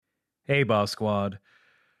Hey, Boss Squad.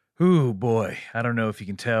 Ooh, boy. I don't know if you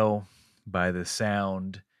can tell by the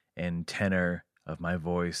sound and tenor of my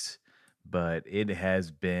voice, but it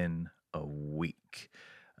has been a week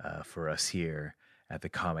for us here at the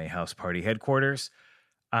Kame House Party headquarters.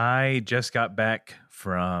 I just got back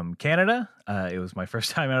from Canada. It was my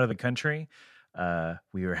first time out of the country. Had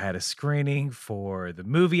a screening for the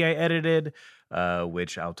movie I edited,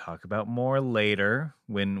 which I'll talk about more later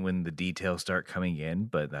when the details start coming in,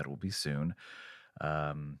 but that will be soon.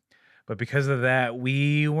 But because of that,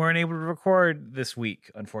 we weren't able to record this week,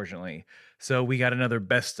 unfortunately. So we got another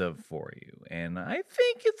best of for you, and I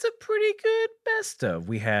think it's a pretty good best of.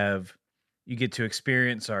 You get to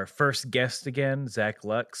experience our first guest again, Zach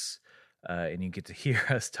Lux, and you get to hear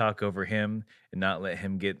us talk over him and not let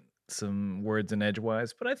him get some words in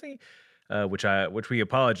edgewise. But I think, which we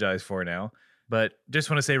apologize for now. But just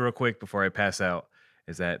want to say real quick before I pass out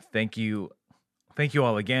is that thank you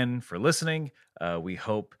all again for listening. We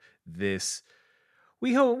hope this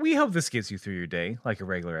gets you through your day like a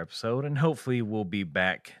regular episode, and hopefully we'll be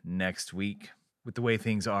back next week. With the way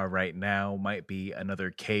things are right now, might be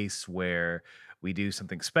another case where we do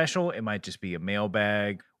something special. It might just be a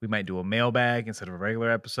mailbag. We might do a mailbag instead of a regular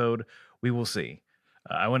episode. We will see.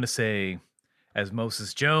 I want to say, as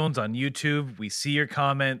Moses Jones on YouTube, we see your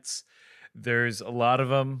comments. There's a lot of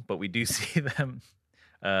them, but we do see them.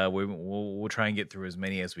 We'll try and get through as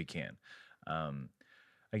many as we can.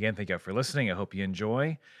 Again, thank you for listening. I hope you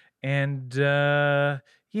enjoy. And that's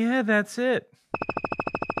it.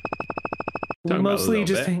 We mostly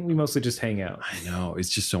just hang out. I know. It's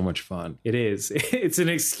just so much fun. It is. It's an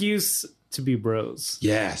excuse to be bros.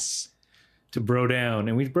 Yes. To bro down.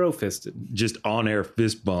 And we bro fisted. Just on air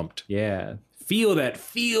fist bumped. Yeah. Feel that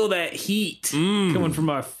heat coming from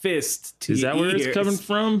our fist to Is your that where ears. it's coming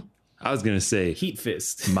from? I was going to say heat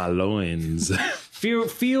fist. My loins.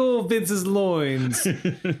 Feel Vince's loins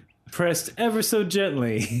pressed ever so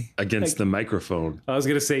gently against the microphone. I was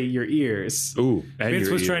going to say your ears. Ooh, and Vince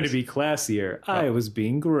your was ears. trying to be classier. I was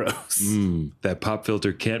being gross. That pop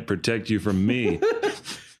filter can't protect you from me.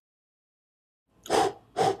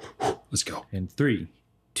 Let's go. And 3,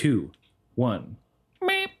 2, 1.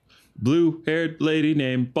 Blue-haired lady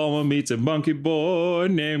named Bulma meets a monkey boy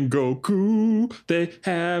named Goku. They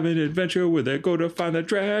have an adventure where they go to find the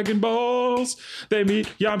Dragon Balls. They meet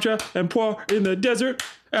Yamcha and Poir in the desert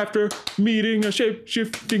after meeting a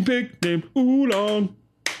shape-shifting pig named Oolong.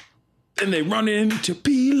 Then they run into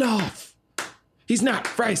Pilaf. He's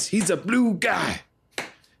not rice, he's a blue guy.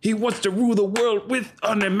 He wants to rule the world with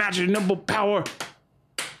unimaginable power.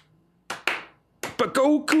 But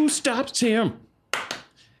Goku stops him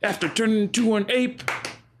after turning into an ape.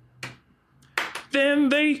 Then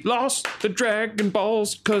they lost the Dragon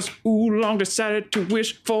Balls because Oolong decided to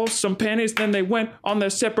wish for some panties. Then they went on their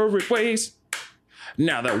separate ways.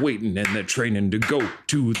 Now they're waiting and they're training to go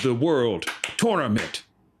to the world tournament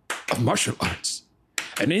of martial arts.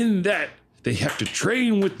 And in that, they have to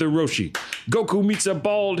train with the Roshi. Goku meets a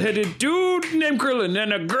bald-headed dude named Krillin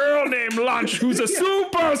and a girl named Launch who's a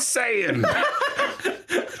Super Saiyan.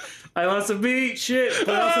 I lost a beat. Shit.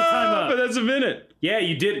 But also time up. But that's a minute. Yeah,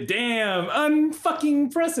 you did it. Damn.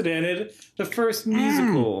 Unfucking precedented. The first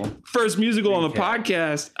musical. First musical on the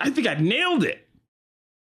podcast. I think I nailed it.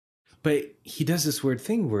 But he does this weird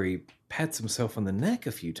thing where he pats himself on the neck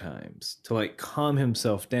a few times to like calm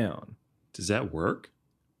himself down. Does that work?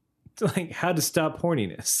 To like how to stop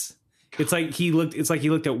horniness. It's like he looked at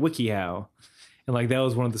WikiHow and like that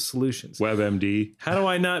was one of the solutions. WebMD. How do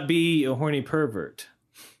I not be a horny pervert?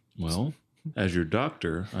 Well, as your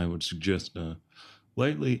doctor, I would suggest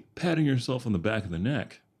lightly patting yourself on the back of the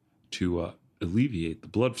neck to alleviate the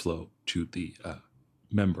blood flow to the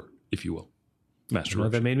member, if you will. Master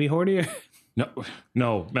Roshi. That made me hornier?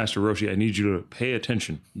 No, Master Roshi, I need you to pay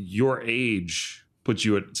attention. Your age puts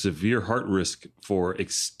you at severe heart risk for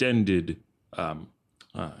extended, I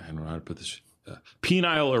don't know how to put this,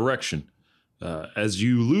 penile erection. As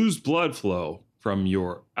you lose blood flow from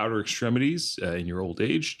your outer extremities in your old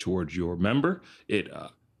age towards your member, it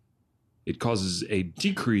causes a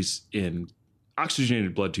decrease in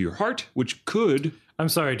oxygenated blood to your heart, which could... I'm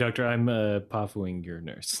sorry, doctor. I'm poffoing your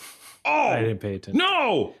nurse. Oh! I didn't pay attention.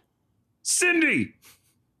 No! Cindy!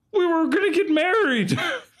 We were going to get married!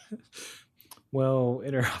 Well,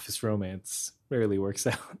 inter-office romance rarely works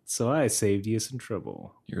out, so I saved you some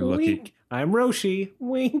trouble. You're Wink. lucky. I'm Roshi.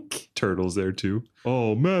 Wink. Turtle's there too.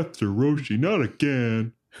 Oh, Master Roshi, not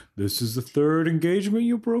again. This is the third engagement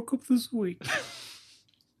you broke up this week.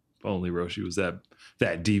 If only Roshi was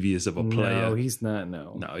that devious of a player. No, he's not.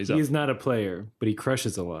 No, he's not a player, but he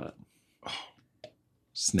crushes a lot.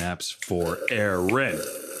 Snaps for Eren.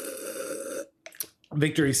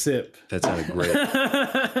 Victory sip. That sounded great.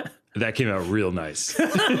 That came out real nice.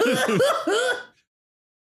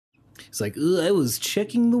 It's like, I was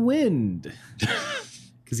checking the wind.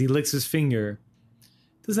 Because he licks his finger.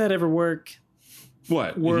 Does that ever work?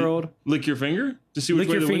 What? World? Lick your finger to see which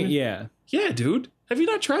way the wind? Yeah. Yeah, dude. Have you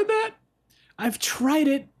not tried that? I've tried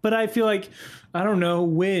it, but I feel like, I don't know,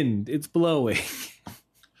 wind. It's blowing.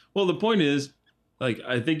 Well, the point is, like,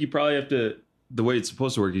 I think you probably have to, the way it's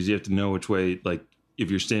supposed to work is you have to know which way, like, if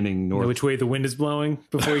you're standing north. Know which way the wind is blowing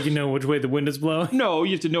before you can know which way the wind is blowing? No,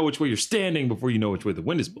 you have to know which way you're standing before you know which way the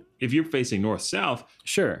wind is blowing. If you're facing north-south,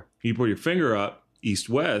 Sure. you put your finger up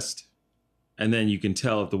east-west, and then you can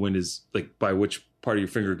tell if the wind is, like, by which part of your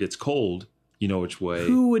finger gets cold, you know which way.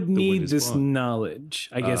 Who would the wind need is this blowing. knowledge,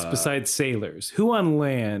 I guess, besides sailors? Who on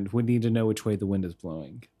land would need to know which way the wind is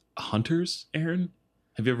blowing? Hunters, Aaron?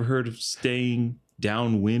 Have you ever heard of staying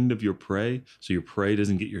downwind of your prey so your prey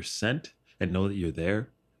doesn't get your scent and know that you're there?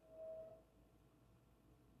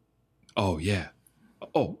 Oh, yeah.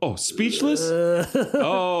 Oh, speechless?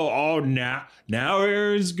 Now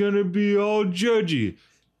Aaron's gonna be all judgy.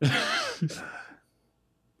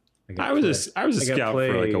 I was a scout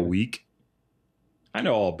for like a week. I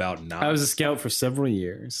know all about knots. I was a scout for several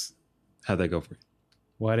years. How'd that go for you?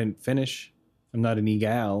 Well, I didn't finish. I'm not an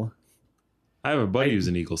eagle. I have a buddy who's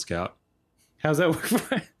an Eagle Scout. How's that work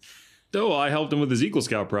for you? Oh, I helped him with his Eagle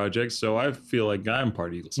Scout project, so I feel like I'm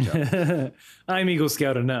part Eagle Scout. I'm Eagle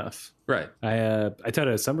Scout enough. Right. I taught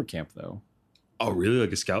at a summer camp though. Oh, really?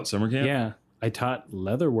 Like a scout summer camp? Yeah, I taught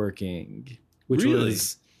leatherworking, which Really?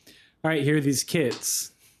 was all right. Here are these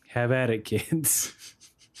kits. Have at it, kids.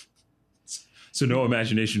 So no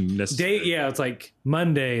imagination necessary. Yeah, it's like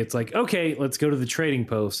Monday. It's like, okay, let's go to the trading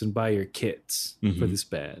post and buy your kits for this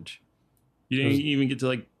badge. You didn't even get to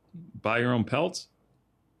like buy your own pelts?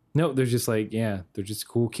 No, they're just like, yeah, they're just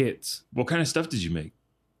cool kits. What kind of stuff did you make?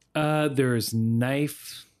 There's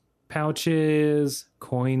knife pouches,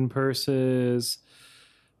 coin purses,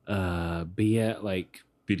 like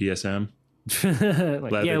BDSM?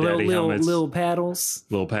 like, Leather yeah, daddy helmets. little paddles.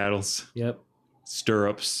 Little paddles? Yep.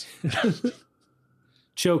 Stirrups?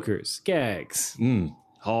 Chokers, gags.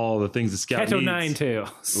 All the things the scout Kato needs. Nine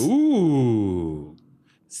Tails. Ooh.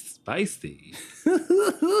 Spicy.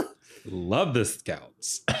 Love the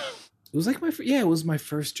scouts. It was like it was my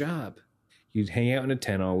first job. You'd hang out in a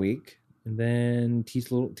tent all week and then teach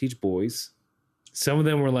boys. Some of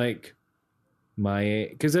them were like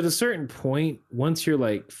because at a certain point, once you're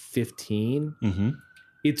like 15,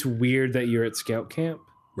 it's weird that you're at scout camp.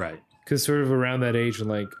 Right. Because sort of around that age, you're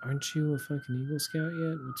like, aren't you a fucking Eagle Scout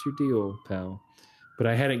yet? What's your deal, pal? But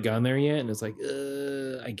I hadn't gone there yet, and it's like,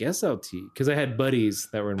 I guess I'll teach. Because I had buddies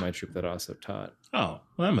that were in my troop that also taught Oh,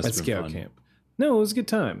 well, that must at have been scout fun. camp. No, it was a good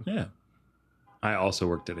time. Yeah. I also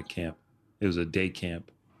worked at a camp. It was a day camp,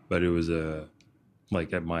 but it was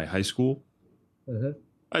like at my high school.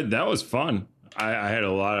 That was fun. I had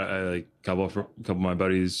a couple of my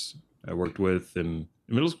buddies I worked with, and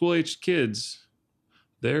middle school aged kids,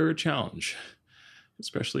 they're a challenge,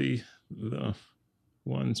 especially the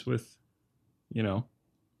ones with,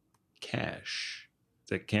 cash.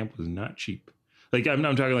 That camp was not cheap. Like I'm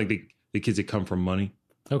talking like the kids that come from money.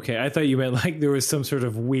 Okay, I thought you meant like there was some sort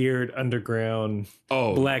of weird underground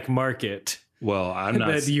black market. Well, I'm not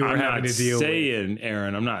that you were having to deal saying,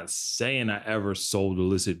 Aaron, I'm not saying I ever sold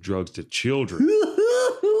illicit drugs to children.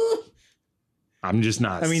 I'm just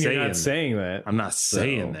not saying you're not saying that. I'm not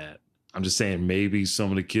saying that. I'm just saying maybe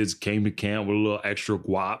some of the kids came to camp with a little extra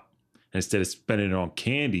guap, and instead of spending it on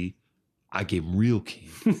candy, I gave them real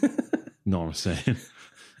candy. Know what I'm saying?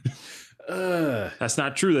 That's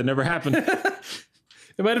not true. That never happened.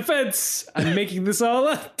 In my defense, I'm making this all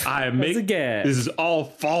up. As a gag. This is all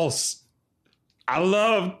false. I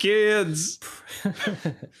love kids.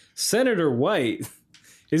 Senator White,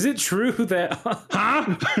 is it true that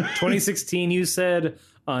 2016 you said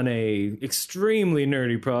on a extremely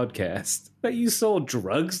nerdy podcast that you sold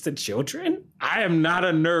drugs to children? I am not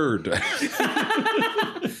a nerd.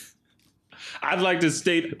 I'd like to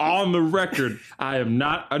state on the record, I am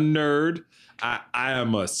not a nerd. I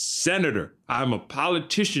am a senator. I'm a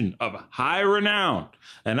politician of high renown.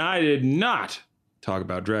 And I did not talk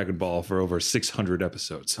about Dragon Ball for over 600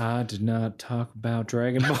 episodes. I did not talk about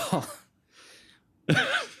Dragon Ball.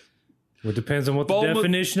 It depends on what the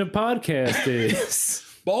definition of podcast is.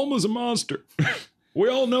 Bulma's a monster. We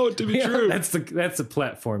all know it to be true. That's the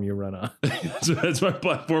platform you run on. That's my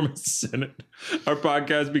platform in the Senate. Our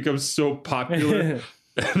podcast becomes so popular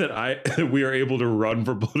that we are able to run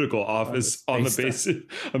for political office on the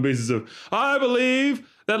basis of I believe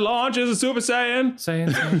that Launch is a Super Saiyan.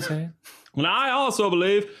 Saying. And I also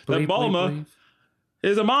believe that Bulma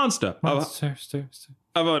is a monster Monster.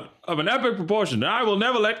 of an epic proportion, and I will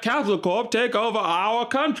never let Capsule Corp take over our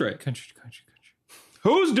country. Country.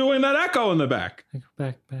 Who's doing that echo in the back?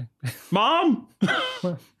 Back. Mom?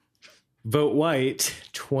 Vote white.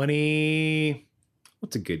 20.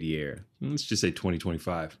 What's a good year? Let's just say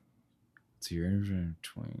 2025. So you're in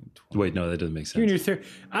 20. Wait, no, that doesn't make sense. You're in your third.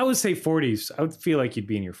 I would say 40s. I would feel like you'd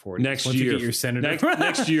be in your 40s. Next Once year. You get your senator.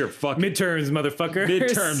 Next year, fuck it. Midterms, motherfucker.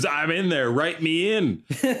 Midterms, I'm in there. Write me in.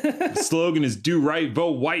 The slogan is do right,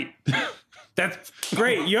 vote white. That's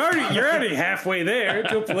great. You're already halfway there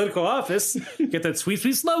to a political office. Get that sweet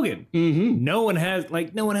slogan. Mm-hmm. No one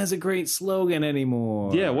has a great slogan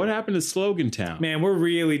anymore. Yeah, what happened to Slogan Town? Man, we're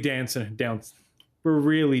really dancing down. We're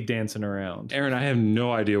really dancing around. Aaron, I have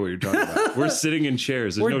no idea what you're talking about. We're sitting in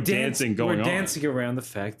chairs. There's no dancing going on. We're dancing around the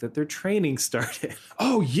fact that their training started.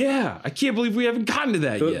 Oh, yeah. I can't believe we haven't gotten to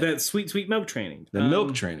that yet. That sweet milk training. The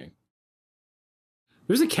milk training.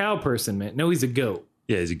 There's a cow person, man. No, he's a goat.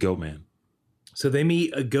 Yeah, he's a goat man. So they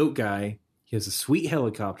meet a goat guy. He has a sweet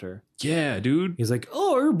helicopter. Yeah, dude. He's like,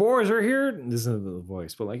 "Oh, your boys are here." This isn't the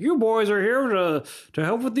voice, but like, "You boys are here to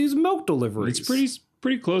help with these milk deliveries." It's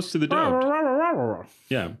pretty close to the dub.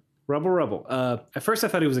 Yeah. Rubble. At first I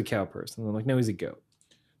thought he was a cow person. I'm like, no, he's a goat.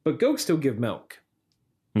 But goats still give milk.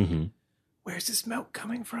 Mm-hmm. Where's this milk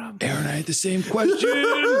coming from? Aaron, I had the same question.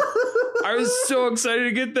 I was so excited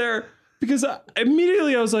to get there because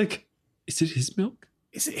immediately I was like, is it his milk?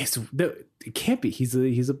 It can't be. He's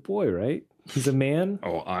a boy, right? He's a man.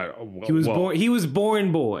 He was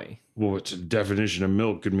born boy. Well, it's a definition of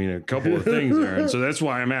milk could mean a couple of things, Aaron. So that's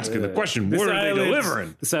why I'm asking the question. What are they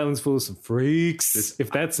delivering? This island's full of some freaks. If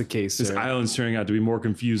that's the case, this island's turning out to be more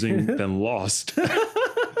confusing than Lost.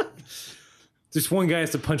 Just one guy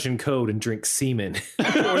has to punch in code and drink semen, or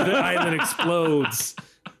the island explodes.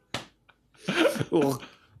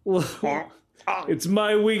 It's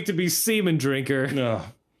my week to be semen drinker. No,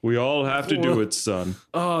 we all have to do it, son.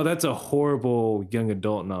 Oh, that's a horrible young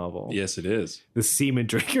adult novel. Yes, it is. The Semen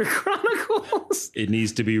Drinker Chronicles. It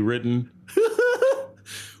needs to be written.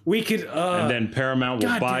 We could, and then Paramount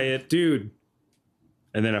will buy it, dude.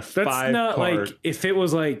 And then that's not like if it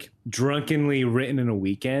was like drunkenly written in a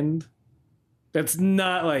weekend. That's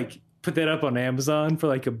not like put that up on Amazon for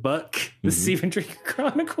like $1. The Semen Drinker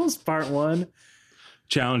Chronicles Part 1.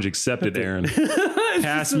 Challenge accepted, Aaron.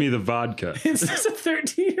 Pass me the vodka. It's just a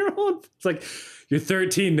 13-year-old. It's like, you're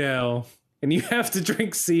 13 now, and you have to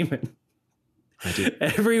drink semen. I did.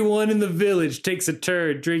 Everyone in the village takes a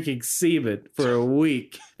turn drinking semen for a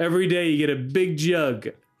week. Every day you get a big jug.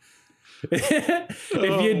 If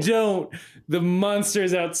you don't, the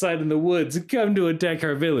monsters outside in the woods come to attack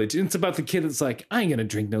our village. And it's about the kid that's like, I ain't gonna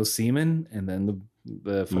drink no semen. And then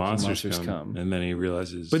the monsters come. And then he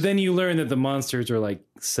realizes. But then you learn that the monsters are like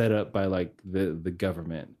set up by like the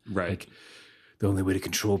government. Right. Like, the only way to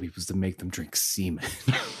control people is to make them drink semen.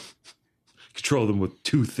 Control them with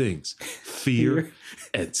two things: fear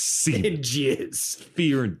and semen. And jizz.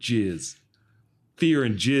 Fear and jizz. Fear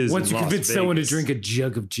and jizz. Once you convince someone to drink a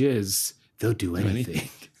jug of jizz, they'll do anything.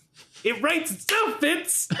 It writes itself,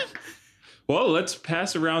 Fitz. Well, let's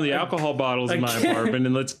pass around the alcohol bottles in my apartment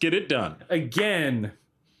and let's get it done. Again,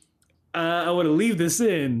 I want to leave this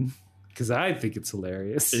in because I think it's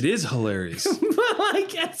hilarious. It is hilarious. But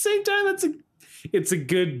like at the same time, it's a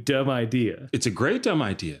good dumb idea. It's a great dumb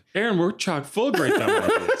idea. Aaron, we're chock full of great dumb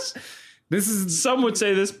ideas. Some would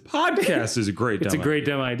say this podcast is a great dumb idea. It's a great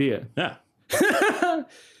dumb idea. Yeah.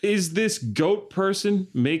 Is this goat person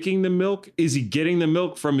making the milk? Is he getting the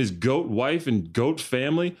milk from his goat wife and goat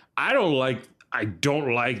family? I don't like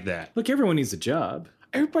that. Look, everyone needs a job.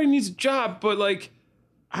 Everybody needs a job, but like,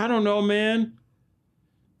 I don't know, man.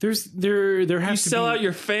 There has to sell out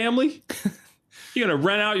your family? You're gonna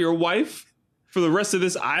rent out your wife for the rest of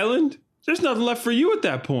this island? There's nothing left for you at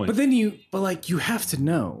that point. But then you have to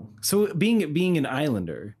know. So being an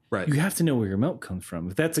islander, right? You have to know where your milk comes from.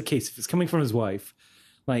 If that's the case, if it's coming from his wife,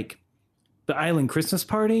 like the island Christmas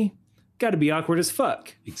party, got to be awkward as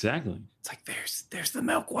fuck. Exactly. It's like there's the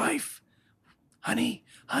milk wife, honey.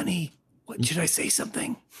 What should I say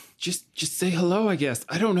something? Just say hello, I guess.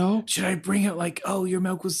 I don't know. Should I bring out like, oh, your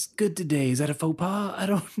milk was good today? Is that a faux pas? I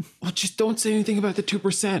don't. Well, just don't say anything about the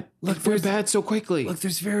 2%. Look, very bad so quickly. Look,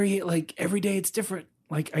 there's very like every day it's different.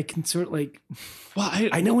 Like I can sort of like. Well,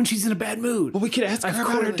 I know when she's in a bad mood. Well, we could ask her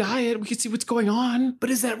about her diet. We could see what's going on.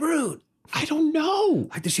 But is that rude? I don't know.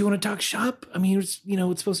 Like, does she want to talk shop? I mean, it's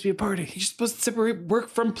supposed to be a party. You're supposed to separate work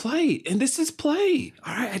from play, and this is play.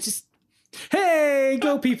 All right, hey,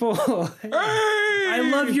 go people! Hey! I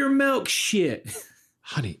love your milk. Shit.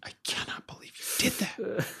 Honey, I cannot believe you did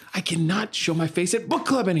that. I cannot show my face at book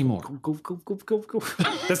club anymore. Go.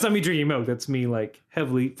 That's not me drinking milk. That's me like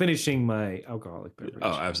heavily finishing my alcoholic beverage.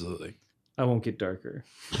 Oh, absolutely. I won't get darker.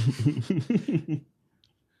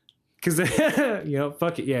 Because,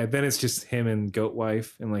 fuck it. Yeah, then it's just him and goat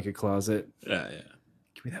wife in like a closet. Yeah.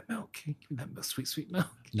 Give me that milk. Give me that milk, sweet milk.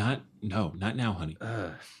 Not now, honey.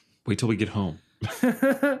 Wait till we get home.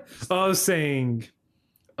 I was saying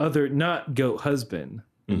not goat husband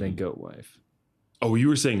and then goat wife. Oh, you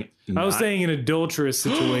were saying... I was saying an adulterous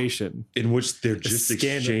situation. In which they're just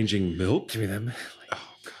exchanging milk? Give me that milk. Oh,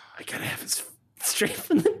 God. I gotta have it straight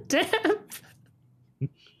from the tap.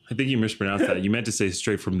 I think you mispronounced that. You meant to say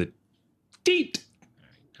straight from the teat.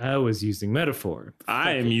 I was using metaphor.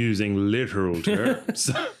 I am using literal terms.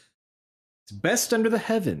 It's Best Under the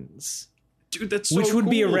Heavens. Dude, that's so Which would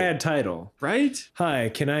be a cool. rad title. Right? Hi,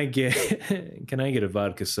 can I get a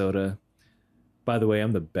vodka soda? By the way,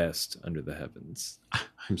 I'm the best under the heavens.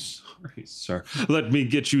 I'm sorry, sir. Let me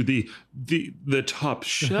get you the top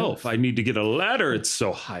shelf. I need to get a ladder. It's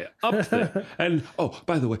so high up there. And oh,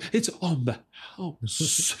 by the way, it's on the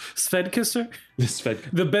house. Svedka, sir? Svedka.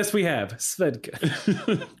 The best we have,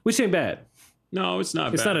 Svedka. Which ain't bad. No, it's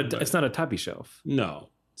not. It's bad, it's not a toppy shelf. No,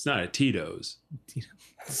 it's not a Tito's.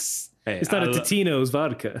 Hey, It's not a Totino's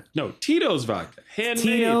vodka. No, Tito's vodka.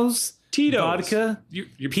 Handmade. Totino's vodka.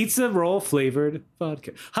 You Pizza roll flavored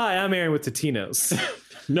vodka. Hi, I'm Aaron with Totino's.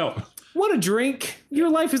 No. What a drink. Your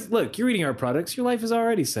life is, look, you're eating our products. Your life is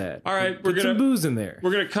already sad. All right, Put some booze in there.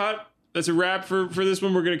 We're gonna cut. That's a wrap for this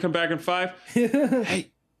one. We're gonna come back in 5.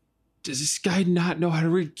 Hey, does this guy not know how to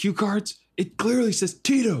read cue cards? It clearly says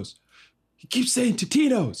Tito's. He keeps saying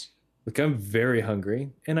Totino's. Look, I'm very hungry,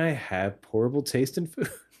 and I have horrible taste in food.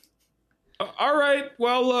 All right.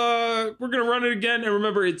 Well, we're gonna run it again, and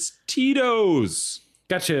remember, it's Tito's,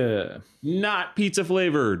 Gotcha. not pizza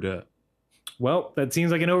flavored. Well, that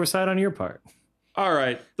seems like an oversight on your part. All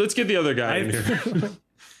right, let's get the other guy in here.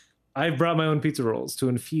 I've brought my own pizza rolls to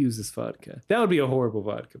infuse this vodka. That would be a horrible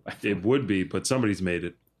vodka. It would be, but somebody's made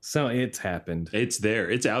it. So it's happened. It's there.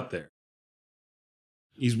 It's out there.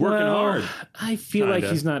 He's working hard. I feel like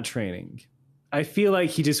Kinda. he's not training. I feel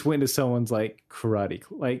like he just went to someone's like karate,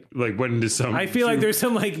 like went into some. I feel like there's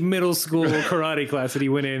some like middle school karate class that he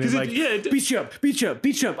went in and like, beat you up.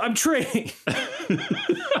 I'm training.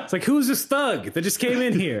 It's like, who's this thug that just came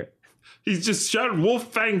in here? He's just shouting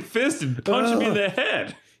Wolf Fang Fist and punching me in the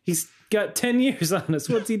head. He's got 10 years on us.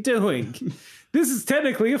 What's he doing? This is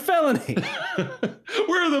technically a felony.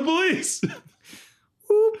 Where are the police?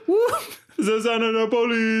 Whoop, whoop. The sound of the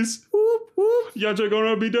police. Whoop, whoop. Y'all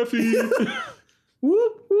gonna be defeated.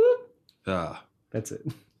 Whoop, whoop. That's it.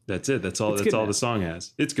 That's it. That's all. That's all the song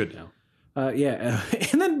has. It's good now.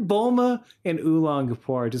 And then Bulma and Oolong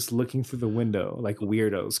Kapoor are just looking through the window like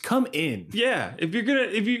weirdos. Come in. Yeah,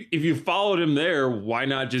 if you followed him there, why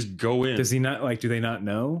not just go in? Does he not like? Do they not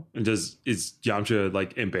know? And is Yamcha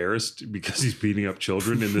like embarrassed because he's beating up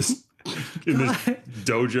children in this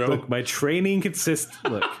dojo? Look, my training consists.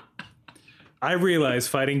 Look, I realize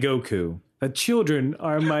fighting Goku that children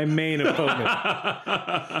are my main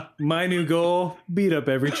opponent. My new goal: beat up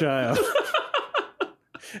every child.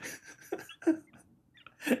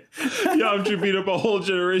 Yamcha beat up a whole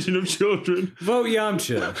generation of children. Vote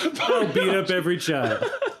Yamcha. I'll beat up every child.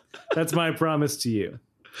 That's my promise to you.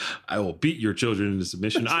 I will beat your children into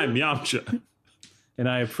submission. I'm Yamcha. And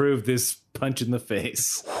I approve this punch in the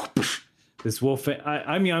face. This wolf.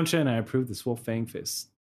 I'm Yamcha, and I approve this wolf fang fist.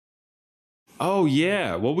 Oh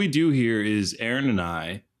yeah, what we do here is Aaron and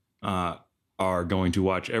I are going to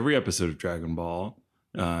watch every episode of Dragon Ball,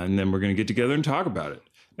 and then we're going to get together and talk about it.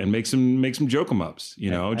 And make some joke 'em ups, you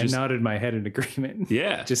know. I nodded my head in agreement.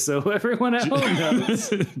 Yeah, just so everyone at home knows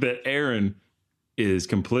that Aaron is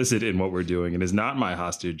complicit in what we're doing and is not my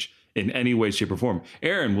hostage in any way, shape, or form.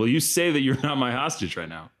 Aaron, will you say that you're not my hostage right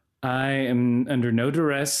now? I am under no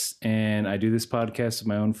duress, and I do this podcast of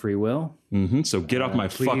my own free will. Mm-hmm. So get off my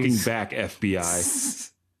fucking back,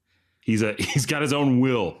 FBI. He's got his own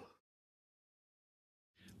will.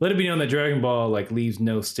 Let it be known that Dragon Ball leaves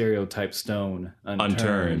no stereotype stone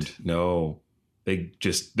unturned. No, they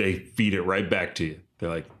feed it right back to you. They're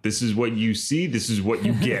like, this is what you see. This is what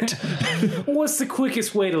you get. What's the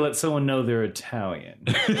quickest way to let someone know they're Italian?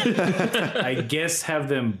 I guess have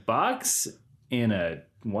them box in a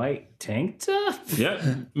white tank top.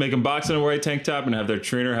 Yeah, make them box in a white tank top and have their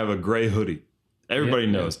trainer have a gray hoodie. Everybody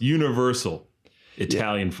knows universal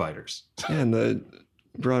Italian fighters. And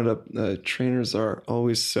brought up trainers are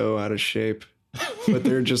always so out of shape, but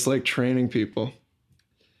they're just like training people,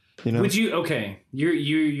 you know. Would you? Okay,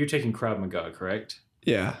 you're taking Krav Maga, correct?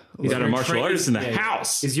 Yeah. He's got a your martial artist in the yeah.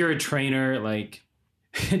 house. Is your trainer like?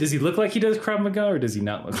 Does he look like he does Krav Maga, or does he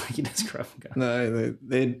not look like he does Krav Maga? No,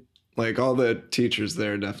 they like all the teachers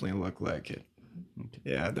there definitely look like it.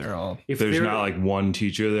 Yeah, they're all If There's they're- not like one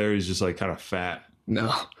teacher there. He's just like kind of fat.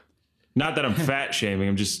 no, Not that I'm fat shaming.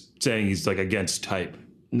 I'm just saying he's like against type.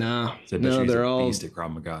 no, So I bet you no. he's They're a all beast at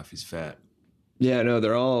Krav Maga if he's fat. yeah, no.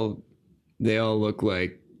 They all look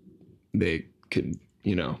like they could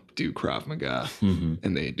do Krav Maga,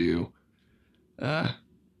 and they do.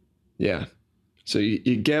 Yeah. So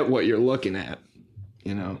you get what you're looking at,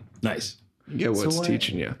 Nice. you get what's why-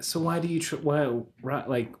 teaching you. So why do you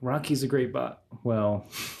like Rocky's a great bot? Well,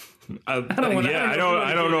 I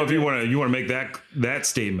don't know if you want to make that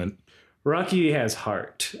statement. Rocky has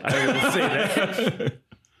heart. I will say that.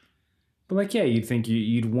 But like, yeah, you'd think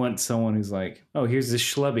you'd want someone who's like, oh, here's this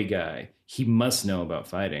schlubby guy. He must know about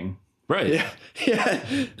fighting. Right. Yeah, yeah.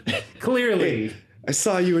 Clearly. I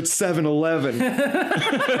saw you at 7-Eleven.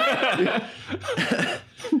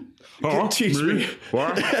 Oh, teach me.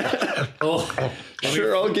 What? Oh,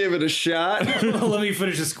 Sure, I'll give it a shot. let me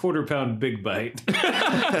finish this quarter-pound big bite. We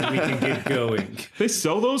can get going. They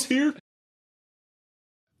sell those here?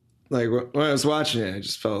 Like when I was watching it, I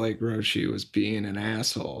just felt like Roshi was being an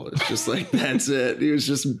asshole. It's just like that's it. He was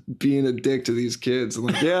just being a dick to these kids. I'm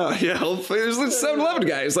like, yeah. There's this 7-Eleven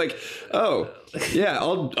guy. He's like, oh, yeah,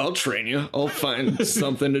 I'll train you. I'll find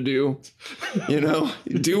something to do.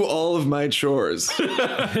 Do all of my chores.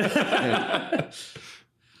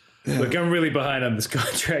 Look, I'm really behind on this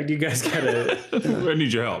contract. You guys gotta. I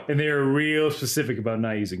need your help. And they're real specific about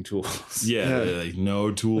not using tools. Yeah, like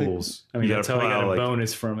no tools. I mean, you that's gotta how I got a plow, like,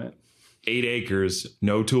 bonus from it. 8 acres,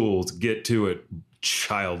 no tools. Get to it,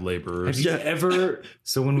 child laborers. Have you ever?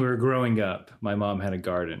 So when we were growing up, my mom had a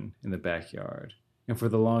garden in the backyard, and for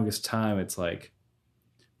the longest time, it's like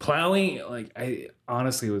plowing. Like I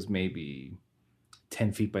honestly it was maybe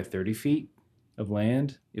 10 feet by 30 feet of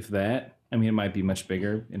land, if that. I mean, it might be much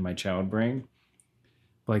bigger in my child brain.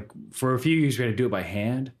 Like for a few years, we had to do it by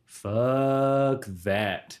hand. Fuck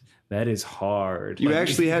that. That is hard. You Like,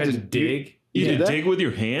 actually if had you to dig. You did did that? dig with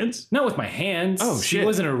your hands? Not with my hands. Oh, She shit.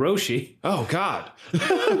 wasn't a Roshi. Oh God.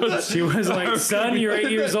 She was like, son, you're 8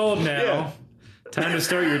 years old now. Yeah. Time to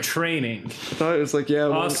start your training. I thought it was like, yeah.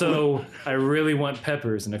 Also, I really want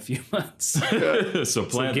peppers in a few months. So So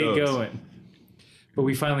plant get those. going. But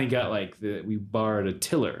we finally got we borrowed a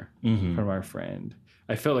tiller from our friend.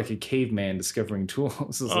 I felt like a caveman discovering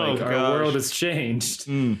tools. It's Oh, like our gosh. world has changed.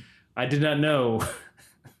 I did not know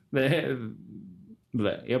that.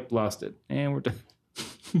 Yep, lost it. And we're done.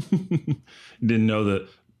 Didn't know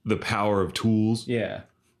the power of tools. Yeah.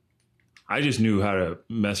 I just knew how to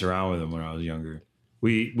mess around with them when I was younger.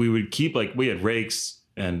 We would keep we had rakes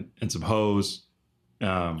and some hoes.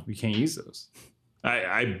 We can't use those.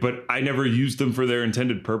 But I never used them for their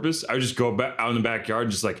intended purpose. I would just go back out in the backyard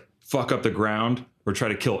and just fuck up the ground or try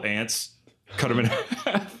to kill ants, cut them in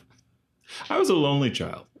half. I was a lonely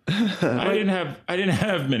child. I didn't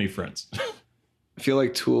have many friends. I feel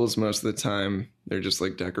like tools most of the time they're just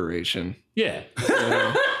like decoration. Yeah.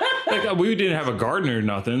 We didn't have a garden or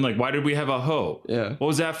nothing. Why did we have a hoe? Yeah. What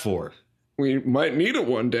was that for? We might need it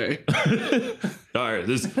one day. All right,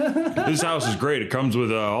 this house is great. It comes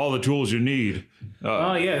with all the tools you need.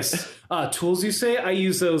 Oh, yes. Tools, you say? I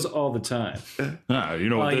use those all the time. You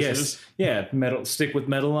know what this yes. is? Yeah, metal. Stick with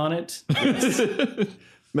metal on it.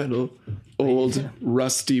 Metal, old,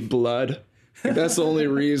 rusty blood. That's the only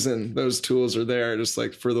reason those tools are there, just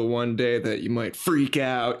for the one day that you might freak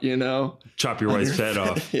out, Chop your wife's head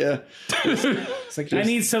off. Yeah. It's like, I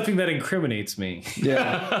need something that incriminates me.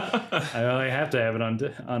 Yeah. I have to have it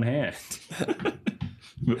on hand.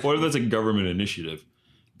 What if that's a government initiative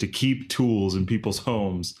to keep tools in people's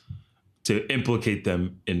homes to implicate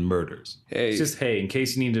them in murders? Hey, It's just, hey, in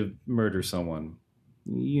case you need to murder someone,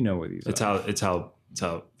 you know where these are. It's how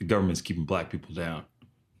the government's keeping black people down.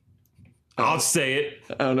 I'll say it.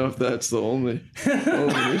 I don't know if that's the only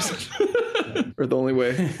reason or the only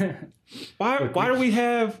way. Why do we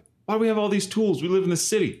have all these tools? We live in the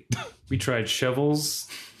city. We tried shovels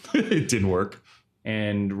It didn't work.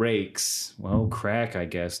 and rakes. Well, crack, I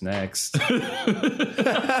guess, next.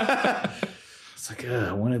 It's like,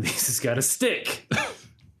 one of these has got to stick.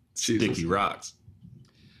 Jesus. Sticky rocks.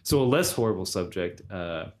 So a less horrible subject.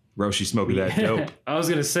 Roshi smoking that dope. I was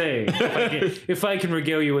going to say, if I can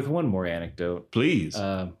regale you with one more anecdote. Please.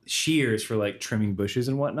 Shears for trimming bushes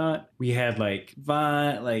and whatnot. We had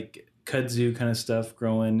vine, kudzu kind of stuff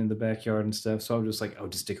growing in the backyard and stuff. So I was just like, I'll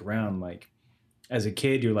just stick around. As a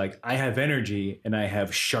kid, you're like, I have energy and I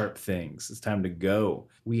have sharp things. It's time to go.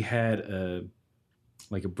 We had a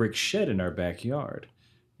like a brick shed in our backyard,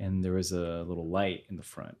 and there was a little light in the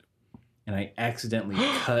front, and I accidentally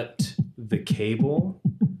cut the cable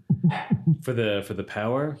for the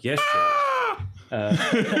power. Yes,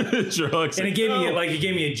 Sherlock's and it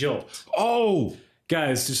gave me a jolt. Oh,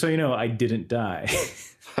 Guys, just so you know, I didn't die.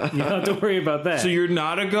 You don't have to worry about that. so you're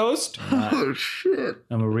not a ghost? Oh shit!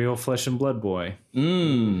 I'm a real flesh and blood boy.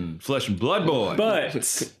 Flesh and blood boy. But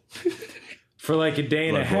for like a day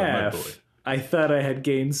and a Blood boy, blood half, boy. I thought I had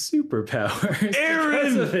gained superpowers. Aaron!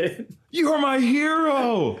 because of it. You are my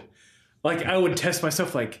hero. Like I would test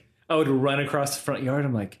myself. Like I would run across the front yard.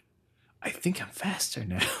 I'm like, I think I'm faster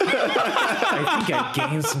now. I think I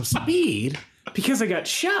gained some speed because I got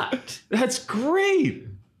shot. That's great.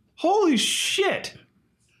 Holy shit.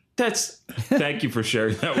 Thank you for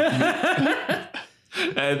sharing that with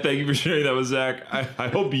me. And thank you for sharing that with Zach. I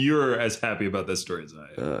hope you're as happy about this story as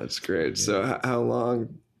I am. That's great. So how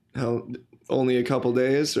long? Only a couple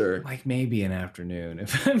days, or Like maybe an afternoon.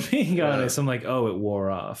 If I'm being honest, I'm like, oh, it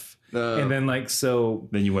wore off. And then like so,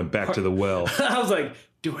 Then you went back to the well. I was like,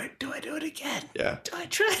 do I do it again? yeah. Do I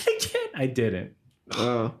try it again? I didn't.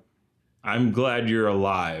 Oh, I'm glad you're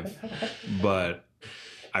alive, but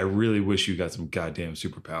I really wish you got some goddamn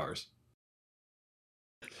superpowers.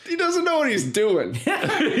 he doesn't know what he's doing.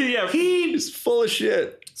 Yeah, He's full of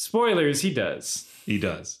shit. Spoilers, he does. he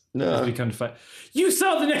does. He's No. become to fight. You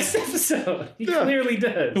saw the next episode. He Yeah. clearly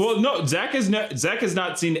does. Well, no, Zach has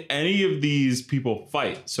not seen any of these people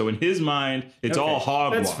fight. So in his mind, it's all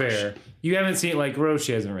hogwash. That's fair. You haven't seen like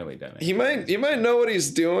Roshi hasn't really done it. He might know what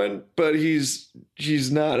he's doing, but he's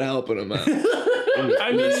not helping him out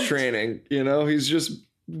in his training. You know, he's just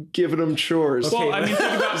giving him chores. Well, I mean,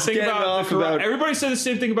 think Getting about off the karate. about- Everybody said the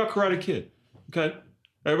same thing about Karate Kid. Okay,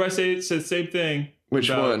 everybody said the same thing. Which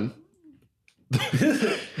about one?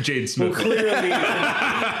 Jaden Smith. Clearly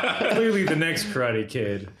the next Karate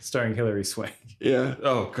Kid starring Hilary Swank. Yeah.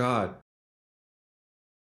 Oh God.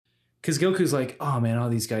 Because Goku's like, oh man, all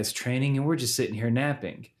these guys training and we're just sitting here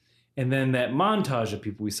napping. And then that montage of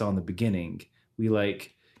people we saw in the beginning, we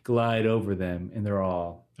like glide over them and they're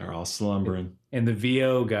all slumbering. and the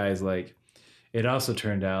VO guy's like, it also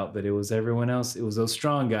turned out that it was everyone else. It was those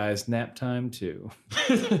strong guys. Nap time too.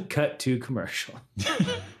 Cut to commercial.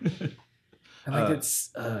 And like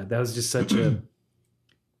that was just such a.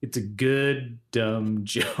 It's a good dumb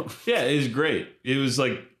joke. Yeah, it was great. It was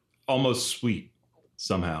like almost sweet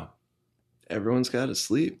somehow. Everyone's got to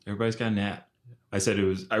sleep. Everybody's got a nap.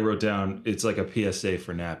 I wrote down, it's like a PSA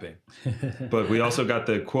for napping. But we also got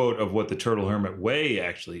the quote of what the Turtle Hermit way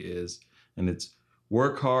actually is. And it's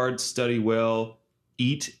work hard, study well,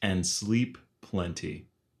 eat and sleep plenty.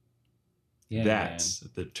 Yeah, That's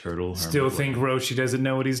the Turtle Hermit Still way. think Roshi doesn't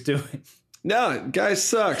know what he's doing. No, guy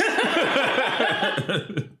sucks.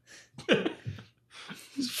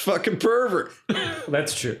 He's a fucking pervert.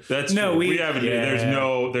 That's true. That's no, true. we haven't.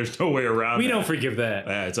 yeah. There's no way around. We that. don't forgive that.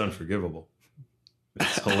 Yeah, it's unforgivable.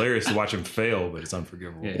 It's hilarious to watch him fail, but it's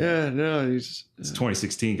unforgivable. Yeah. Yeah, no, he's It's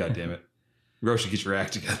 2016, goddammit. Roshi, get your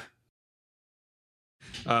act together.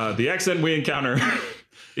 The accent we encounter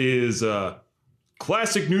is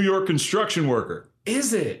classic New York construction worker.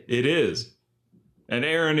 Is it? It is. And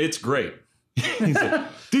Aaron, it's great. He's like,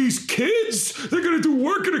 these kids, they're going to do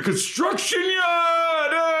work in a construction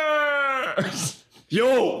yard.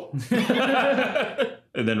 yo.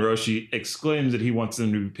 And then Roshi exclaims that he wants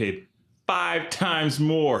them to be paid 5 times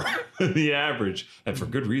more than the average. And for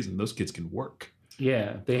good reason. Those kids can work.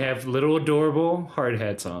 Yeah, they have little adorable hard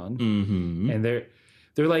hats on, and they're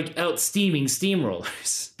like out steaming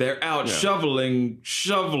steamrollers. They're out shoveling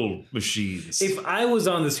shovel machines. If I was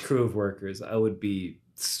on this crew of workers, I would be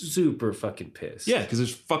super fucking pissed. Yeah, because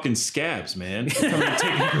there's fucking scabs, man. Coming and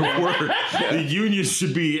taking your work. The union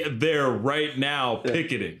should be there right now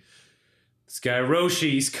picketing. This guy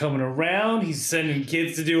Roshi, he's coming around. He's sending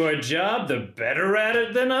kids to do our job. They're better at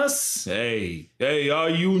it than us. Hey, our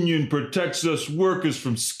union protects us workers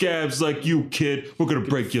from scabs like you, kid. We're going to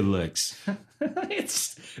break your legs.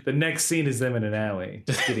 It's the next scene is them in an alley,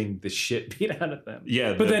 just getting the shit beat out of them.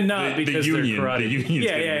 Yeah, but then not because the union, they're karate. The union's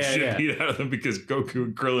yeah, getting yeah, the yeah, shit yeah. beat out of them because Goku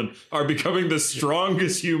and Krillin are becoming the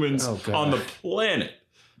strongest humans Oh, God. on the planet,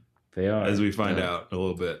 They are. as we find out in a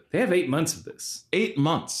little bit. They have 8 months of this. 8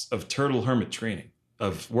 months of Turtle Hermit training,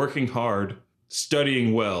 of working hard,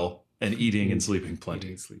 studying well, and eating and sleeping plenty.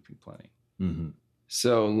 Eating, sleeping plenty. Mm-hmm.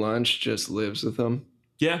 So lunch just lives with him.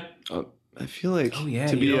 Yeah. I feel like Oh yeah,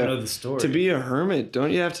 to you be don't a know the story. to be a hermit,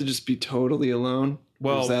 don't you have to just be totally alone? Or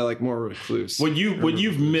Well, is that like more recluse? What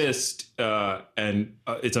you've missed, and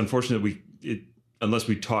it's unfortunate unless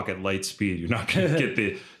we talk at light speed, you're not going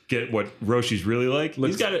to get what Roshi's really like.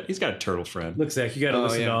 He's got a turtle friend. Look, Zach, you got to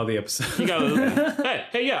listen to all the episodes. You gotta,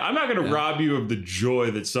 hey, yeah, I'm not going to rob you of the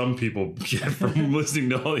joy that some people get from listening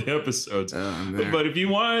to all the episodes. But if you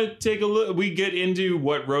want to take a look, we get into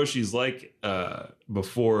what Roshi's like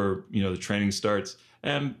before the training starts,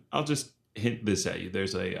 and I'll just hint this at you.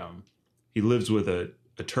 There's he lives with a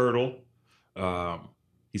turtle.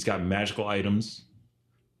 He's got magical items.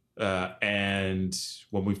 And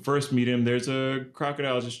when we first meet him, there's a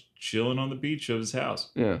crocodile just chilling on the beach of his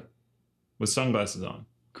house. Yeah. With sunglasses on.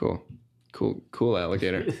 Cool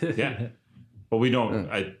alligator. Yeah. But we don't,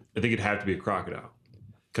 I think it'd have to be a crocodile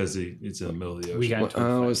because it's in the middle of the ocean.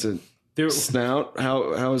 Oh, is it snout?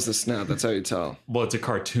 How is the snout? That's how you tell. Well, it's a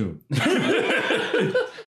cartoon.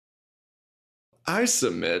 I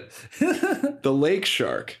submit the lake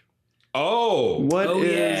shark. Oh. What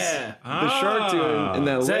is the shark doing in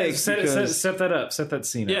that lake? Set that up. Set that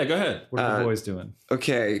scene up. Yeah, go ahead. What are the boys doing?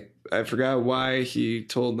 Okay, I forgot why he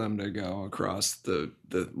told them to go across the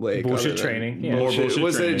lake. Bullshit training. Yeah. More bullshit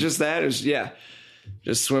Was training. it just that? It was,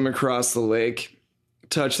 just swim across the lake,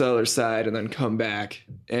 touch the other side, and then come back.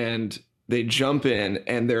 And they jump in,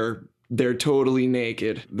 and they're totally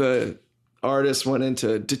naked. The artist went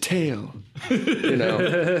into detail,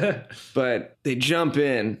 but they jump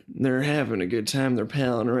in, they're having a good time, they're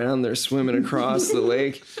palling around, they're swimming across the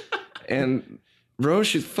lake, and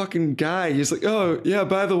Roshi's fucking guy, he's like, oh yeah,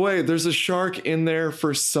 by the way, there's a shark in there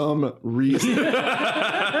for some reason.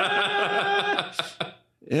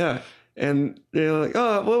 Yeah, and they're like,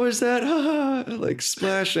 oh, what was that? Like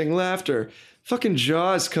splashing laughter. Fucking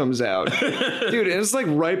Jaws comes out, dude, and it's like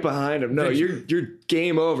right behind him. No, you're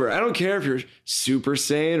game over. I don't care if you're Super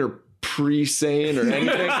Saiyan or pre-Saiyan or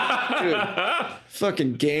anything, dude.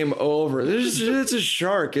 Fucking game over. It's a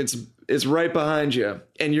shark. It's right behind you,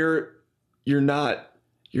 and you're not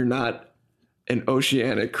an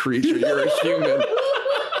oceanic creature. You're a human.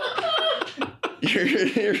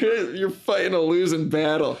 You're fighting a losing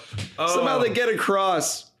battle. Somehow they get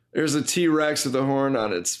across. There's a T-Rex with a horn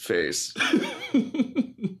on its face.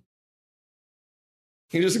 You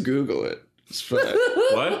just Google it. It's fine.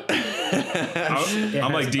 What?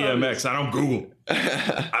 I'm like DMX. I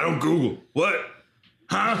don't Google. What?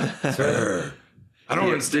 Huh? I don't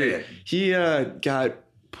understand. He got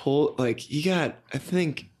pulled, I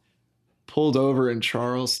think, pulled over in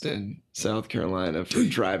Charleston, South Carolina for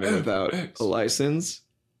driving without a license.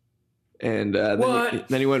 And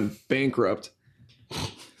then he went bankrupt.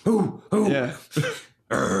 Who? Yeah.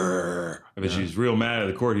 I bet she's real mad at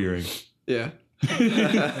the court hearing. Yeah.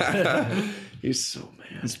 He's so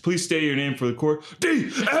mad. Please state your name for the court.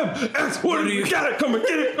 DMX. What do you got it? Come and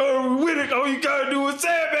get it. Oh, win it. All you gotta do is say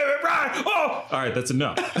it, baby. Right. Oh. All right, that's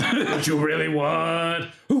enough. What you really want?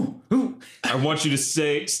 Who? I want you to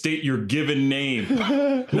state your given name.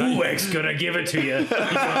 Who X gonna give it to you? He's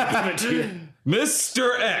gonna give it to you.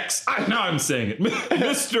 Mr. X. Now I'm saying it.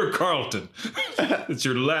 Mr. Carlton. It's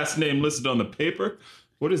your last name listed on the paper.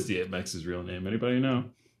 What is DMX's real name? Anybody know?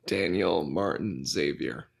 Daniel Martin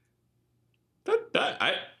Xavier.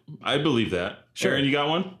 I believe that. Sure. Aaron, you got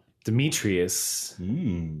one? Demetrius.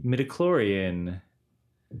 Midichlorian.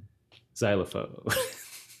 Xylophone.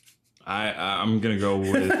 I'm going to go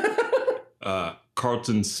with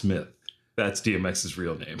Carlton Smith. That's DMX's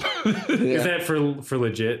real name. Is that for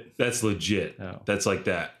legit? That's legit. Oh. That's like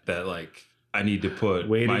that like I need to put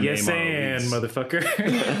Way my to name yes on and, these.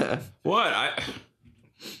 motherfucker. What?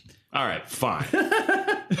 All right, fine.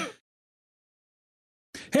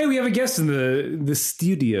 Hey, we have a guest in the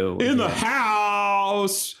studio. In the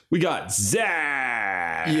house, we got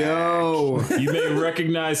Zach. Yo. You may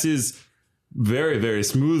recognize his very, very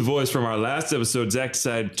smooth voice from our last episode. Zach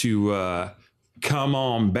decided to come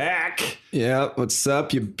on back. Yeah, what's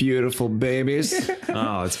up, you beautiful babies?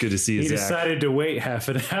 Oh, it's good to see you, He Zach. decided to wait half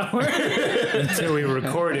an hour until we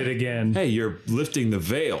record it again. Hey, you're lifting the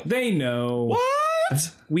veil. They know.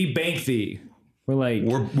 What? We bank thee. We're like...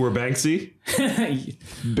 We're Banksy?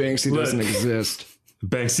 Banksy doesn't exist.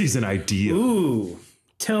 Banksy's an idea. Ooh.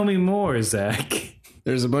 Tell me more, Zach.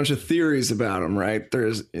 There's a bunch of theories about him, right?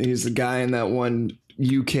 He's the guy in that one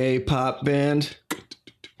UK pop band.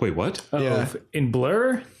 Wait, what? Yeah. In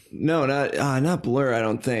Blur? No, not Blur, I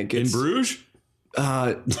don't think. In It's, Bruges?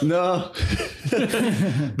 no.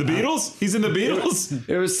 The Beatles? He's in the Beatles?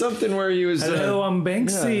 It was something where he was... Hello, I'm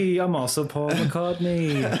Banksy. I'm also Paul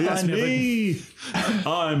McCartney. It's me.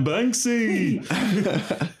 I'm Banksy.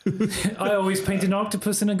 I always paint an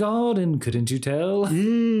octopus in a garden. Couldn't you tell?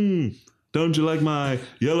 Don't you like my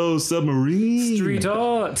yellow submarine? Street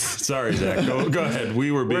art. Sorry, Zach. Go ahead. We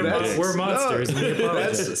were being dicks. We're monsters. And we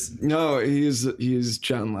apologize. No, he's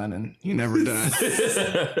John Lennon. He never died.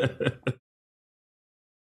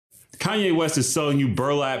 Kanye West is selling you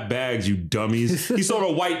burlap bags, you dummies. He sold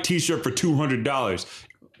a white t-shirt for $200.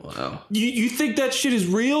 Wow. You think that shit is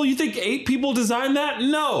real? You think 8 people designed that?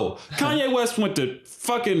 No. Kanye West went to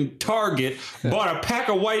fucking Target, bought a pack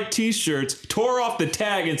of white t-shirts, tore off the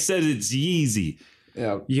tag and says it's Yeezy.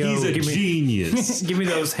 Yeah. Yo, He's a give me- genius. Give me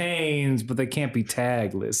those Hanes, but they can't be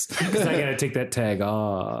tagless because I gotta take that tag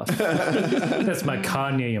off. That's my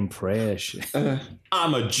Kanye impression.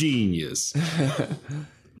 I'm a genius.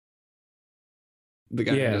 The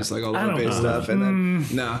guy Yeah. who does like all the I don't bass know. stuff, and then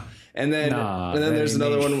and then Nah, and then that there's ain't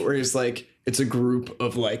another me. one where he's like, it's a group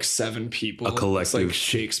of like 7 people, A collective. It's like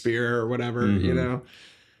Shakespeare or whatever, you know.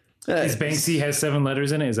 Is Banksy has 7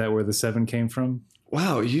 letters in it? Is that where the 7 came from?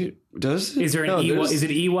 Wow, you does it? Is there an No, EY? there's- Is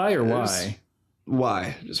it EY or there's- Y?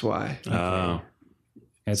 Why? Just why?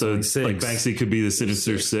 It's So only it's 6. like Banksy could be the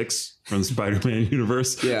Sinister Six from the Spider-Man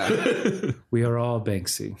universe. Yeah. We are all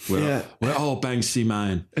Banksy. We're all Banksy,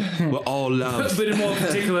 man. We're all love. But in more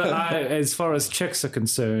particular, as far as checks are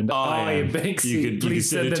concerned, I am Banksy. You can Please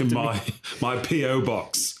send it to them my P.O.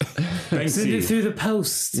 box. me. Send it Banksy. through the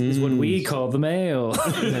post is what we call the mail.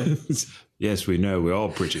 Yes, we know. We're all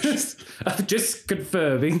British. I'm just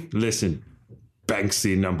confirming. Listen,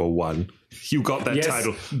 Banksy number 1. You got that Yes,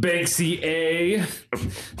 title. Banksy A.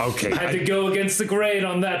 Okay. Had to go against the grain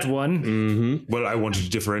on that one. Well, I wanted to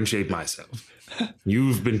differentiate myself.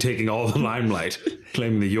 You've been taking all the limelight,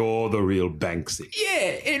 claiming that you're the real Banksy.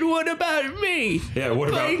 Yeah, and what about me? Yeah, what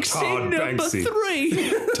about Banksy Todd number Banksy?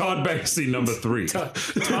 3. Todd Banksy number 3. Todd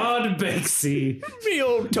Banksy. Me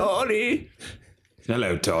old Toddy.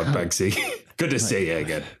 Hello, Todd Banksy. Good to see you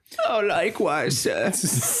again. Oh, likewise, sir.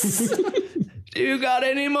 Do you got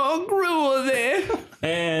any more gruel there?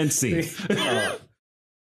 And see.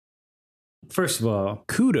 First of all,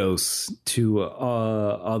 kudos to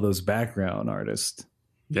all those background artists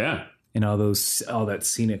Yeah. and all that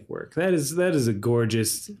scenic work. That is a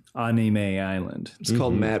gorgeous anime island. It's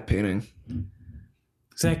called matte painting.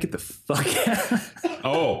 Zach, get the fuck out.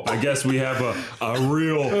 Oh, I guess we have a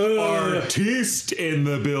real artiste in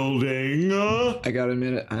the building. I gotta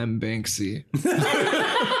admit it, I'm Banksy.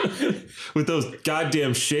 With those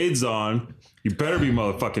goddamn shades on. You better be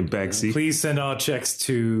motherfucking Banksy. Please send all checks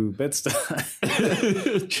to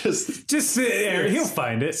Bed-Stuy. just sit there. He'll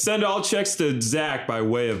find it. Send all checks to Zach by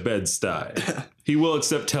way of Bed-Stuy. He will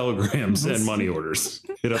accept telegrams and money orders.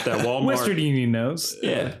 Hit up that Walmart. Western Union knows.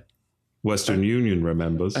 Yeah. Western Union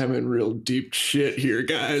remembers. I'm in real deep shit here,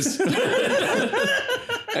 guys.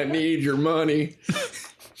 I need your money.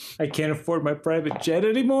 I can't afford my private jet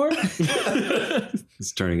anymore.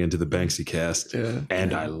 It's turning into the Banksy cast. Yeah.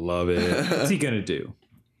 And I love it. What's he gonna do?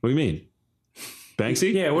 What do you mean?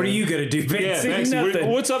 Banksy? Yeah, what are you gonna do, Banksy? Yeah, Banksy. Nothing.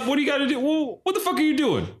 What's up? What do you got to do? Well, what the fuck are you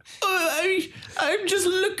doing? I'm just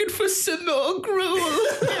looking for some more gruel.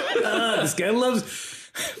 This guy loves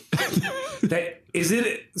that. Is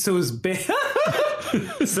it? So is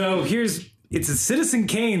so it's a Citizen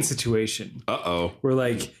Kane situation Uh-oh. where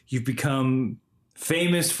like you've become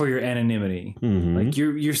famous for your anonymity, like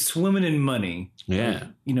you're swimming in money. Yeah.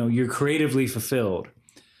 You know, you're creatively fulfilled,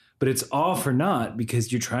 but it's all for naught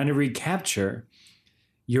because you're trying to recapture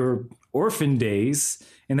your orphan days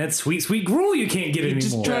and that sweet, sweet gruel you can't get anymore.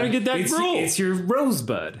 just trying to get that gruel. It's your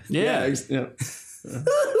rosebud. Yeah. Yeah.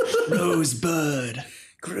 Rosebud.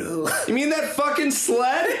 Gruel. You mean that fucking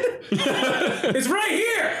sled? It's right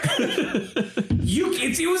here.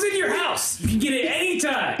 It was in your house. You can get it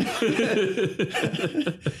anytime.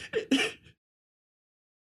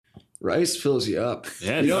 Rice fills you up.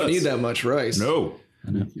 Yeah, it you don't does. need that much rice. No.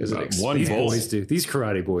 Because it One These bowl. boys do. These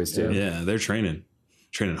karate boys do. Yeah, they're training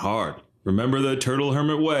hard. Remember the Turtle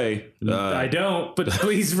Hermit way. I don't, but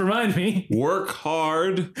please remind me. Work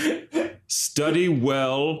hard, study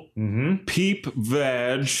well, peep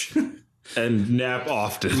vag, and nap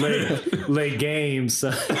often. Lay games.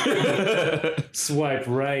 Swipe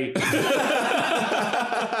right.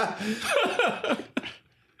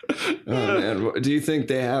 Oh man, do you think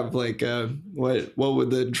they have like what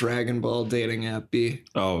would the Dragon Ball dating app be?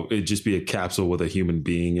 Oh, it'd just be a capsule with a human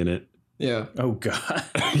being in it. Yeah. Oh God.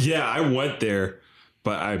 Yeah, I went there,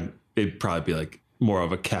 but it'd probably be like more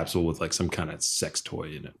of a capsule with like some kind of sex toy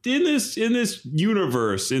in it. In this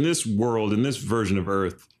universe, in this world, in this version of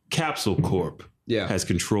Earth, Capsule Corp has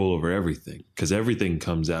control over everything because everything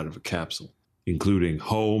comes out of a capsule, including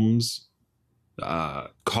homes,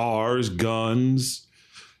 cars, guns,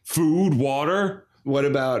 food, water. What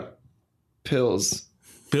about pills?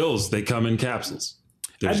 Pills, they come in capsules.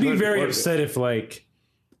 I'd be very upset if, like,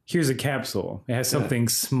 here's a capsule. It has something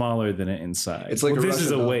smaller than it inside. It's like this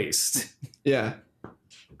is a Russian waste. Yeah.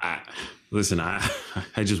 Listen, I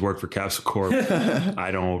just work for Capsule Corp.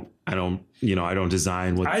 I don't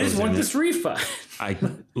design what I just want this refund.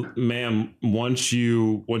 Ma'am, once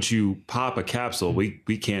you pop a capsule, we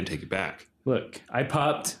can't take it back. Look, I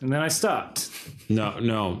popped and then I stopped.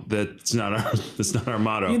 No, that's not our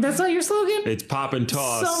motto. That's not your slogan? It's pop and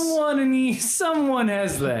toss. Someone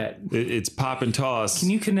has that. It's pop and toss. Can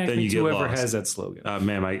you connect then me you to get whoever lost. has that slogan?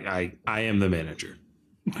 Ma'am, I am the manager.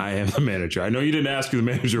 I am the manager. I know you didn't ask who the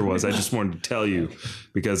manager was. I just wanted to tell you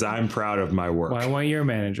because I'm proud of my work. Well, I want your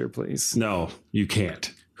manager, please. No, you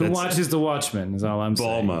can't. Who watches The Watchmen is all I'm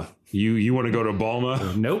saying. Balma. You want to go to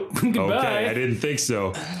Balma? Nope. Goodbye. Okay, I didn't think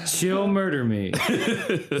so. She'll murder me.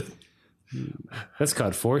 That's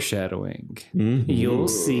called foreshadowing. Mm-hmm. You'll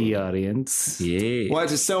see, audience. Yeah. What,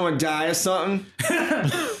 did someone die or something?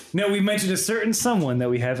 No, we mentioned a certain someone that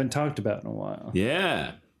we haven't talked about in a while.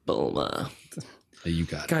 Yeah. Bulma. You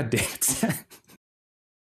got it. God damn it.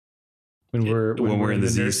 when we're in the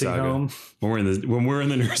Z nursing saga. home. When we're in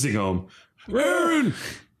the nursing home. Aaron,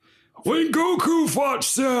 when Goku fought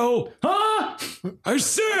Cell. Huh? I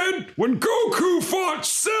said when Goku fought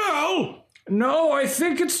Cell. No, I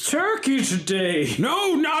think it's turkey today.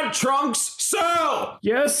 No, not Trunks. Cell.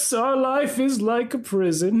 Yes, our life is like a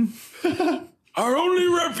prison. Our only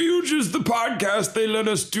refuge is the podcast they let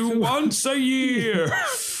us do once a year.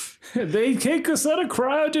 They take us out of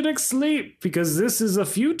cryogenic sleep because this is a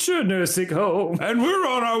future nursing home. And we're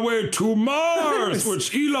on our way to Mars,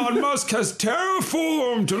 which Elon Musk has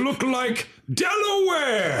terraformed to look like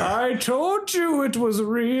Delaware. I told you it was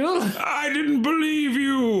real. I didn't believe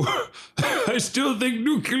you. I still think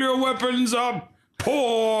nuclear weapons are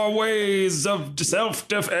poor ways of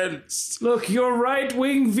self-defense. Look, your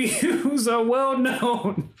right-wing views are well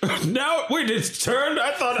known. Now, wait, it's turned?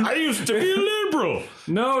 I thought I used to be a liberal.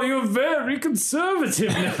 No, you're very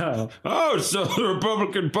conservative now. Oh, so the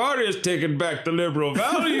Republican Party has taken back the liberal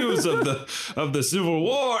values of the Civil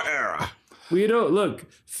War era. We don't look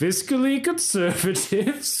fiscally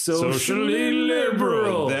conservative, socially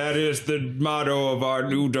liberal. That is the motto of our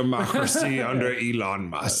new democracy under Elon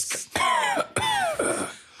Musk.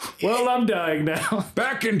 Well, I'm dying now.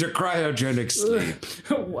 Back into cryogenic sleep.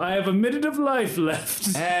 I have a minute of life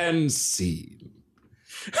left. And scene.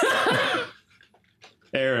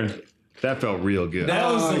 Aaron, that felt real good.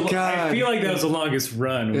 That was Oh, God. I feel like that was the longest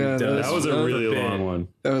run Yeah, we've done. That was a really long one.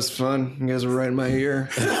 That was fun. You guys were right in my ear.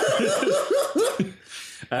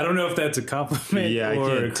 I don't know if that's a compliment Yeah, I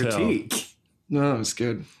or a can't tell. critique. No, it was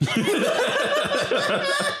good.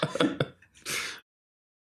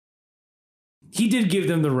 He did give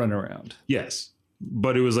them the runaround. Yes.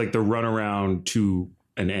 But it was like the runaround to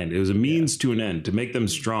an end. It was a means to an end to make them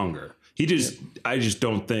stronger. I just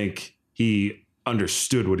don't think he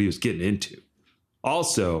understood what he was getting into.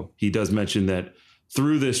 Also, he does mention that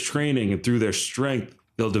through this training and through their strength,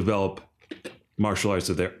 they'll develop martial arts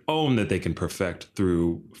of their own that they can perfect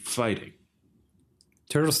through fighting.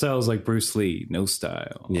 Turtle style is like Bruce Lee, no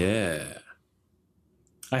style. Yeah.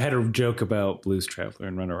 I had a joke about Blues Traveler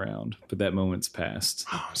and Runaround, but that moment's passed.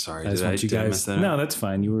 Oh, I'm sorry. I just want you did I guys. mess that up? No, that's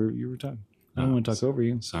fine. You were talking. I don't want to talk over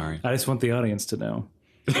you. Sorry. I just want the audience to know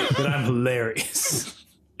that I'm hilarious.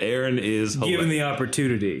 Aaron is Given hilarious. the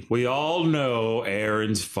opportunity. We all know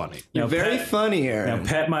Aaron's funny. You're Now, very Pat- funny, Now Aaron.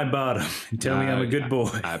 pat my bottom and tell me I'm a good boy.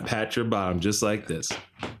 I pat your bottom just like this.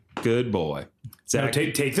 Good boy. Zach, Now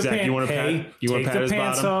take the Zach, pants. you want to Hey, pat? You want take to pat the his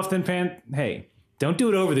pants bottom? off, then pant. Hey, don't do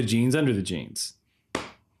it over the jeans, under the jeans.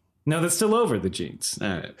 No, that's still over the jeans. All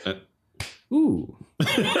right. Ooh.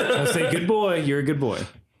 I'll say good boy. You're a good boy.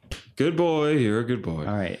 Good boy. You're a good boy.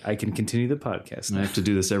 All right, I can continue the podcast I now. have to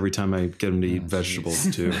do this every time I get him to eat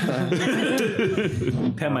vegetables too.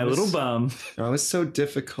 Pat my little bum. Oh, it was so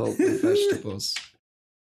difficult with vegetables.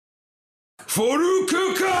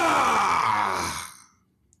 Furukuka!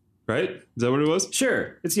 Right? Is that what it was?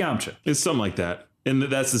 Sure, it's Yamcha. It's something like that. And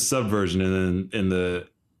that's the sub version, and then in the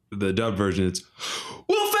dub version, it's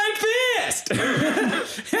Wolfang Fist.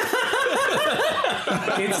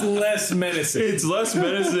 It's less menacing. It's less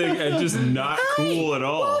menacing and just not cool at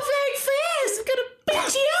all. Very fast. I'm gonna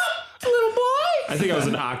beat you up, little boy. I think I was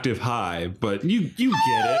an octave high, but you get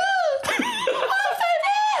it.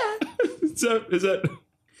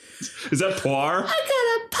 Is that Poir? I'm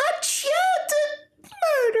gonna punch you to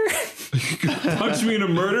murder. Punch me in a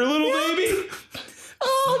murder, little baby?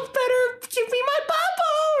 Oh, better give me my papa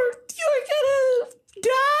or you're gonna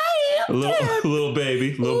die. Little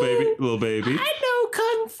baby. I know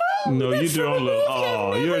kung fu. No, you don't look.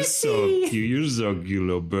 Oh, you're so cute. You're so cute,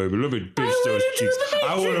 little baby. Let me pinch those cheeks.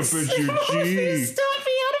 I want to pinch your cheeks. Taught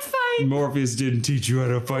me how to fight. Morpheus didn't teach you how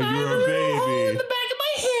to fight. You're a Hole in baby. the back of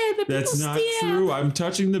my head. That That's people not stab. true. I'm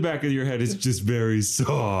touching the back of your head. It's just very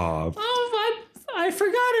soft. Oh, I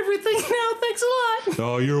forgot everything now. Thanks a lot.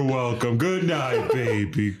 Oh, you're welcome. Good night,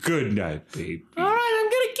 baby. Good night, baby. All right, I'm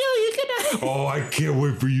gonna kill you. Good night. Oh, I can't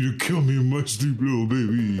wait for you to kill me in my sleep, little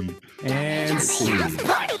baby. And see.